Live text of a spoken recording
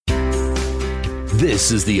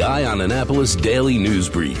This is the Eye on Annapolis Daily News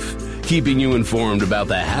Brief, keeping you informed about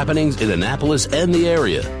the happenings in Annapolis and the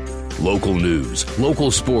area. Local news,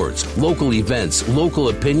 local sports, local events, local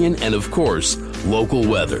opinion, and of course, local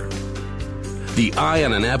weather. The Eye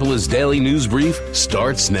on Annapolis Daily News Brief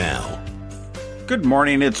starts now. Good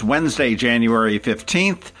morning. It's Wednesday, January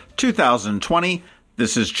 15th, 2020.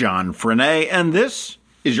 This is John Frenaye, and this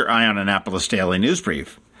is your Eye on Annapolis Daily News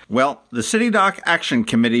Brief. Well, the City Dock Action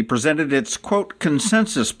Committee presented its, quote,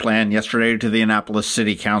 consensus plan yesterday to the Annapolis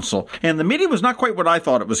City Council, and the meeting was not quite what I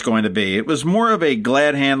thought it was going to be. It was more of a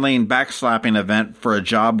glad-handling, backslapping event for a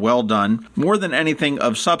job well done, more than anything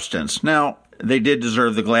of substance. Now, they did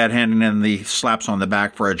deserve the glad-handing and the slaps on the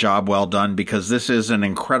back for a job well done because this is an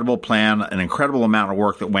incredible plan, an incredible amount of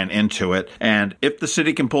work that went into it, and if the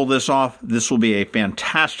city can pull this off, this will be a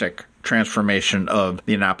fantastic transformation of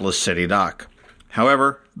the Annapolis City Dock.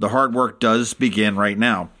 However, the hard work does begin right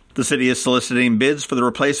now. The city is soliciting bids for the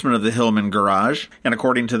replacement of the Hillman garage, and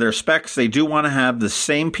according to their specs, they do want to have the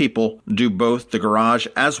same people do both the garage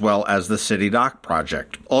as well as the City Dock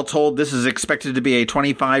project. All told, this is expected to be a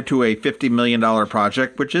 $25 to a $50 million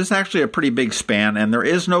project, which is actually a pretty big span, and there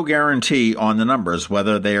is no guarantee on the numbers,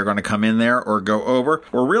 whether they are going to come in there or go over,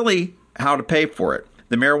 or really how to pay for it.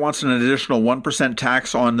 The mayor wants an additional 1%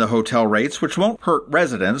 tax on the hotel rates, which won't hurt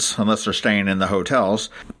residents unless they're staying in the hotels.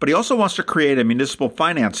 But he also wants to create a municipal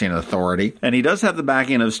financing authority, and he does have the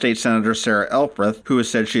backing of State Senator Sarah Elfreth, who has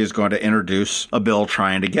said she is going to introduce a bill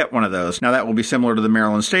trying to get one of those. Now, that will be similar to the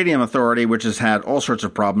Maryland Stadium Authority, which has had all sorts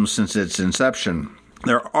of problems since its inception.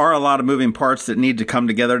 There are a lot of moving parts that need to come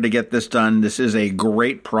together to get this done. This is a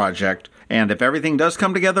great project. And if everything does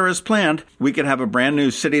come together as planned, we could have a brand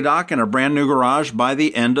new city dock and a brand new garage by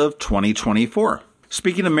the end of 2024.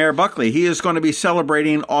 Speaking of Mayor Buckley, he is going to be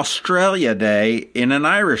celebrating Australia Day in an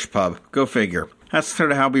Irish pub. Go figure. That's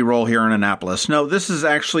sort of how we roll here in Annapolis. No, this is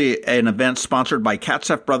actually an event sponsored by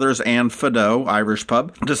Katzef Brothers and Fido, Irish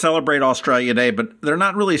pub, to celebrate Australia Day, but they're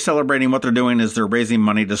not really celebrating. What they're doing is they're raising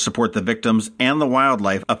money to support the victims and the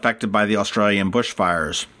wildlife affected by the Australian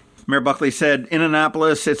bushfires. Mayor Buckley said, in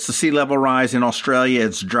Annapolis, it's the sea level rise. In Australia,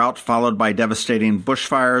 it's drought followed by devastating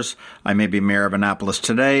bushfires. I may be mayor of Annapolis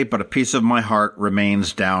today, but a piece of my heart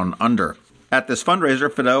remains down under. At this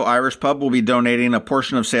fundraiser, Fido Irish Pub will be donating a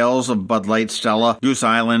portion of sales of Bud Light, Stella, Goose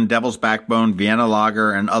Island, Devil's Backbone, Vienna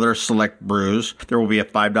Lager, and other select brews. There will be a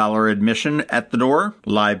 $5 admission at the door,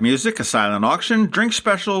 live music, a silent auction, drink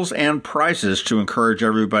specials, and prizes to encourage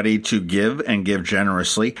everybody to give and give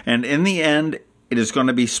generously. And in the end, it is going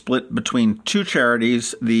to be split between two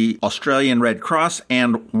charities, the Australian Red Cross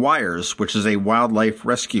and WIRES, which is a wildlife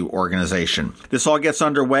rescue organization. This all gets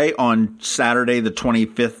underway on Saturday, the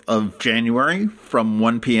 25th of January from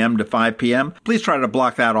 1 p.m. to 5 p.m. Please try to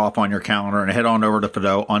block that off on your calendar and head on over to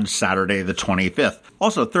Fido on Saturday, the 25th.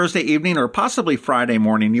 Also, Thursday evening or possibly Friday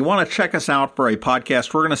morning, you want to check us out for a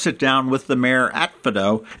podcast. We're going to sit down with the mayor at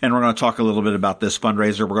Fido, and we're going to talk a little bit about this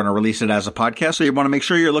fundraiser. We're going to release it as a podcast, so you want to make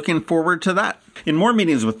sure you're looking forward to that. In more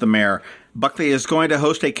meetings with the mayor, Buckley is going to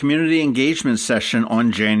host a community engagement session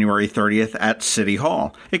on January 30th at City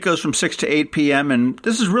Hall. It goes from 6 to 8 p.m., and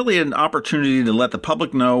this is really an opportunity to let the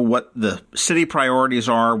public know what the city priorities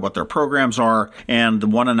are, what their programs are, and the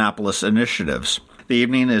One Annapolis initiatives. The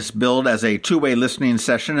evening is billed as a two-way listening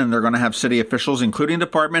session, and they're going to have city officials, including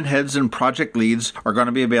department heads and project leads, are going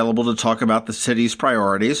to be available to talk about the city's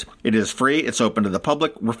priorities. It is free. It's open to the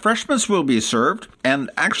public. Refreshments will be served. And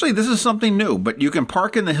actually, this is something new, but you can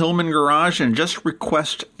park in the Hillman garage and just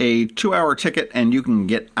request a 2-hour ticket, and you can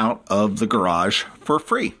get out of the garage for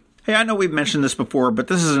free. Hey, I know we've mentioned this before, but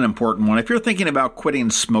this is an important one. If you're thinking about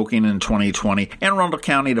quitting smoking in 2020, Anne Arundel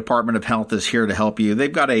County Department of Health is here to help you.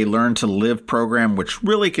 They've got a Learn to Live program, which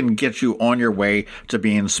really can get you on your way to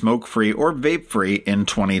being smoke-free or vape-free in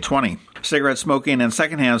 2020. Cigarette smoking and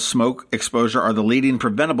secondhand smoke exposure are the leading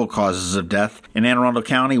preventable causes of death. In Anne Arundel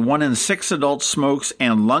County, 1 in 6 adults smokes,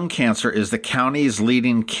 and lung cancer is the county's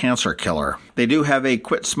leading cancer killer. They do have a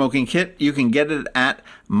quit smoking kit. You can get it at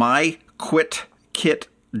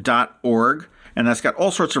myquitkit.org, and that's got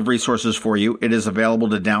all sorts of resources for you. It is available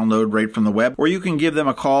to download right from the web, or you can give them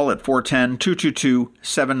a call at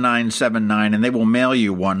 410-222-7979, and they will mail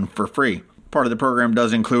you one for free. Part of the program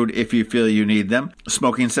does include, if you feel you need them,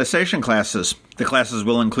 smoking cessation classes. The classes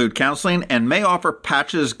will include counseling and may offer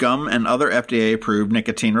patches, gum, and other FDA-approved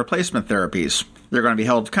nicotine replacement therapies. They're going to be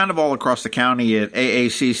held kind of all across the county at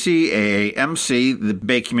AACC, AAMC, the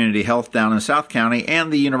Bay Community Health down in South County,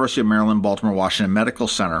 and the University of Maryland, Baltimore, Washington Medical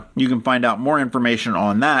Center. You can find out more information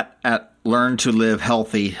on that at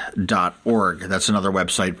learntolivehealthy.org. That's another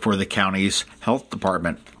website for the county's health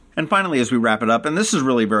department. And finally, as we wrap it up, and this is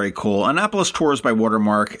really very cool, Annapolis Tours by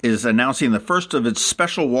Watermark is announcing the first of its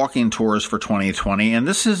special walking tours for 2020, and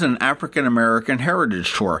this is an African American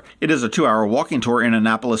heritage tour. It is a 2-hour walking tour in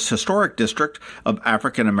Annapolis Historic District of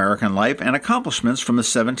African American life and accomplishments from the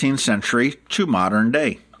 17th century to modern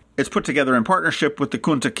day. It's put together in partnership with the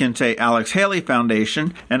Kunta Kinte Alex Haley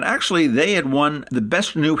Foundation, and actually they had won the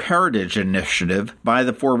Best New Heritage Initiative by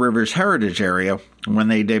the Four Rivers Heritage Area when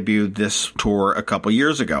they debuted this tour a couple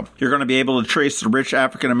years ago. You're going to be able to trace the rich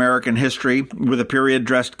African-American history with a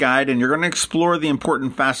period-dressed guide, and you're going to explore the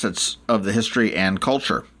important facets of the history and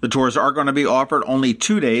culture. The tours are going to be offered only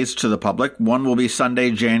 2 days to the public. One will be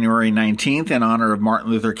Sunday, January 19th in honor of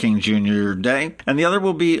Martin Luther King Jr. Day, and the other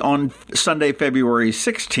will be on Sunday, February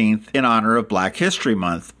 16th in honor of Black History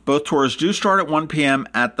Month. Both tours do start at 1 p.m.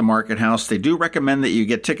 at the Market House. They do recommend that you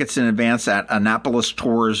get tickets in advance at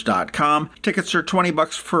AnnapolisTours.com. Tickets are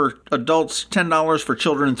 $20 for adults, $10 for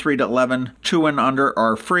children 3 to 11. 2 and under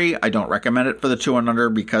are free. I don't recommend it for the 2 and under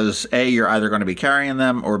because A, you're either going to be carrying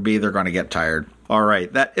them, or B, they're going to get tired. All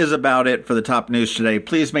right, that is about it for the top news today.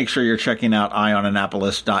 Please make sure you're checking out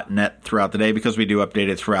eyeonannapolis.net throughout the day because we do update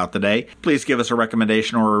it throughout the day. Please give us a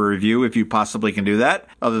recommendation or a review if you possibly can do that.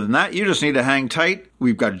 Other than that, you just need to hang tight.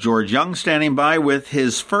 We've got George Young standing by with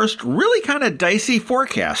his first really kind of dicey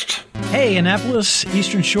forecast. Hey, Annapolis,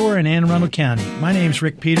 Eastern Shore, and Anne Arundel County. My name's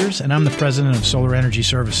Rick Peters, and I'm the president of Solar Energy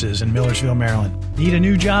Services in Millersville, Maryland. Need a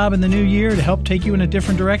new job in the new year to help take you in a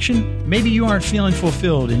different direction? Maybe you aren't feeling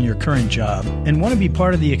fulfilled in your current job and want to be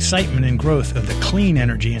part of the excitement and growth of the clean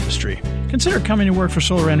energy industry. Consider coming to work for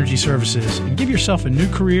Solar Energy Services and give yourself a new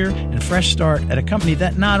career and fresh start at a company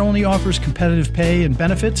that not only offers competitive pay and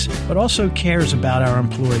benefits, but also cares about our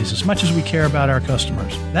employees as much as we care about our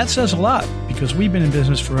customers. That says a lot because we've been in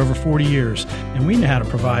business for over 40 years and we know how to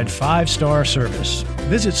provide 5-star service.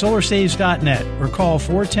 Visit solarsaves.net or call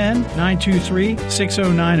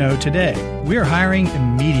 410-923-6090 today. We are hiring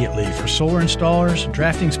immediately for solar installers,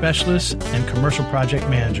 drafting specialists, and commercial project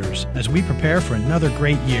managers as we prepare for another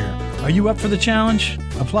great year. Are you up for the challenge?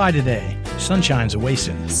 Apply today. Sunshine's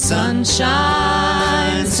a-wasting.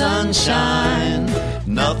 Sunshine, sunshine,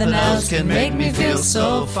 nothing else can make me feel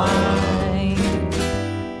so fine.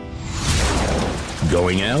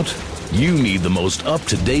 Going out? You need the most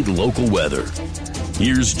up-to-date local weather.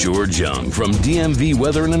 Here's George Young from DMV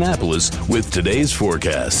Weather in Annapolis with today's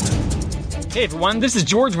forecast. Hey everyone, this is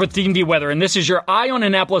George with DMV Weather, and this is your Eye on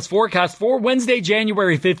Annapolis forecast for Wednesday,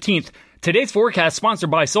 January 15th. Today's forecast sponsored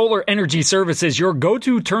by Solar Energy Services, your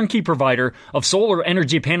go-to turnkey provider of solar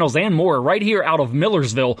energy panels and more, right here out of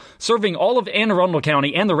Millersville, serving all of Anne Arundel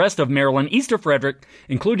County and the rest of Maryland, east of Frederick,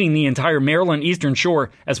 including the entire Maryland Eastern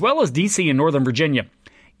Shore, as well as D.C. and Northern Virginia.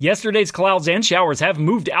 Yesterday's clouds and showers have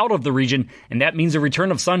moved out of the region, and that means a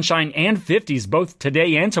return of sunshine and 50s both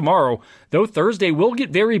today and tomorrow, though Thursday will get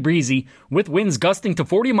very breezy, with winds gusting to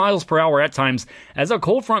 40 miles per hour at times as a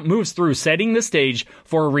cold front moves through, setting the stage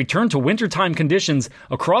for a return to wintertime conditions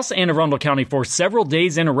across Anne Arundel County for several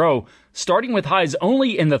days in a row, starting with highs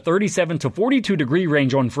only in the 37 to 42 degree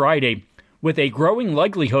range on Friday, with a growing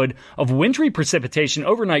likelihood of wintry precipitation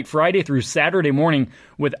overnight Friday through Saturday morning,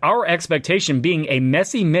 with our expectation being a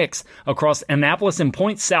messy mix across Annapolis and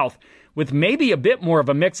Point South, with maybe a bit more of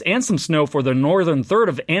a mix and some snow for the northern third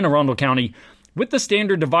of Anne Arundel County, with the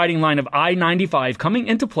standard dividing line of I-95 coming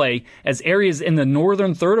into play as areas in the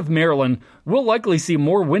northern third of Maryland will likely see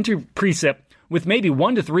more winter precip, with maybe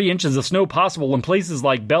 1 to 3 inches of snow possible in places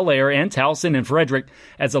like Bel Air and Towson and Frederick,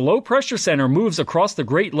 as a low-pressure center moves across the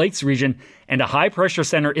Great Lakes region and a high-pressure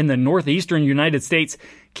center in the northeastern United States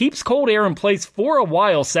keeps cold air in place for a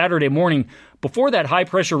while Saturday morning, before that high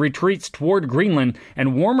pressure retreats toward Greenland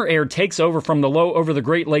and warmer air takes over from the low over the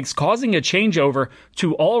Great Lakes, causing a changeover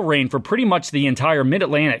to all rain for pretty much the entire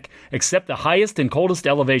mid-Atlantic, except the highest and coldest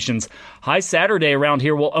elevations. High Saturday around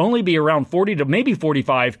here will only be around 40 to maybe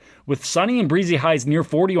 45, with sunny and breezy highs near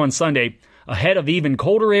 40 on Sunday. Ahead of even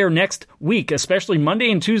colder air next week, especially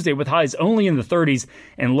Monday and Tuesday, with highs only in the 30s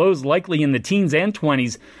and lows likely in the teens and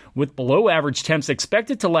 20s, with below-average temps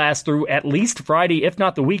expected to last through at least Friday, if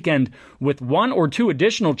not the weekend, with 1 or 2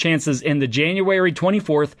 additional chances in the January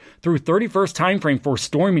 24th through 31st timeframe for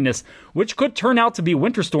storminess, which could turn out to be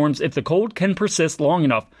winter storms if the cold can persist long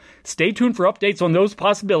enough. Stay tuned for updates on those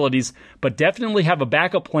possibilities, but definitely have a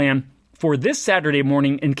backup plan for this Saturday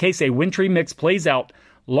morning in case a wintry mix plays out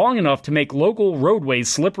long enough to make local roadways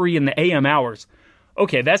slippery in the AM hours.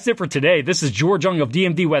 Okay, that's it for today. This is George Young of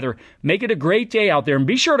DMV Weather. Make it a great day out there, and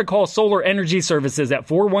be sure to call Solar Energy Services at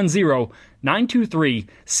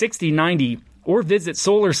 410-923-6090 or visit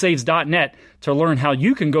solarsaves.net to learn how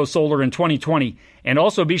you can go solar in 2020. And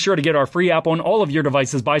also be sure to get our free app on all of your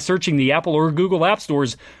devices by searching the Apple or Google App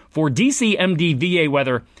Stores for DCMD VA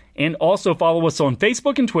weather. And also follow us on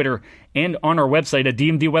Facebook and Twitter and on our website at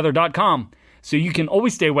dmdweather.com so you can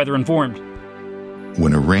always stay weather informed.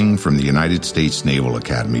 When a ring from the United States Naval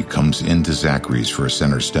Academy comes into Zachary's for a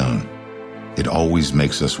center stone, it always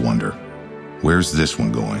makes us wonder, where's this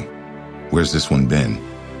one going? Where's this one been?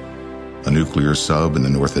 A nuclear sub in the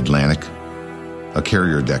North Atlantic? A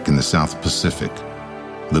carrier deck in the South Pacific?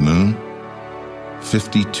 The moon?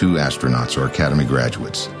 52 astronauts are Academy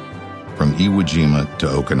graduates, from Iwo Jima to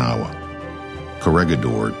Okinawa,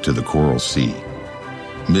 Corregidor to the Coral Sea,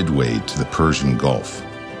 Midway to the Persian Gulf,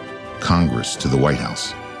 Congress to the White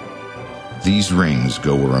House. These rings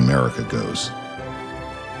go where America goes.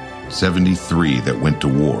 73 that went to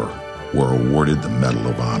war were awarded the Medal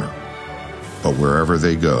of Honor. But wherever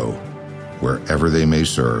they go, wherever they may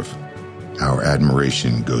serve, our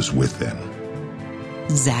admiration goes with them.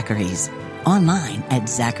 Zachary's. Online at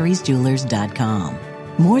zacharysjewelers.com.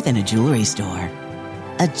 More than a jewelry store,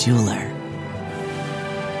 a jeweler.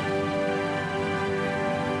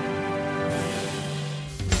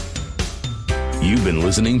 You've been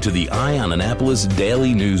listening to the Eye on Annapolis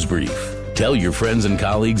Daily News Brief. Tell your friends and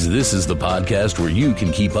colleagues this is the podcast where you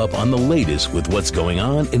can keep up on the latest with what's going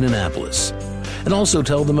on in Annapolis. And also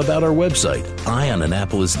tell them about our website,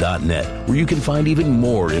 eyeonannapolis.net, where you can find even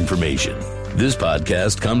more information. This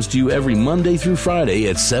podcast comes to you every Monday through Friday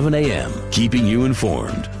at 7 a.m., keeping you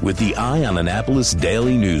informed with the Eye on Annapolis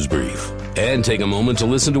Daily News Brief. And take a moment to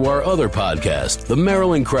listen to our other podcast, The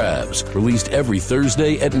Maryland Crabs, released every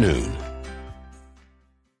Thursday at noon.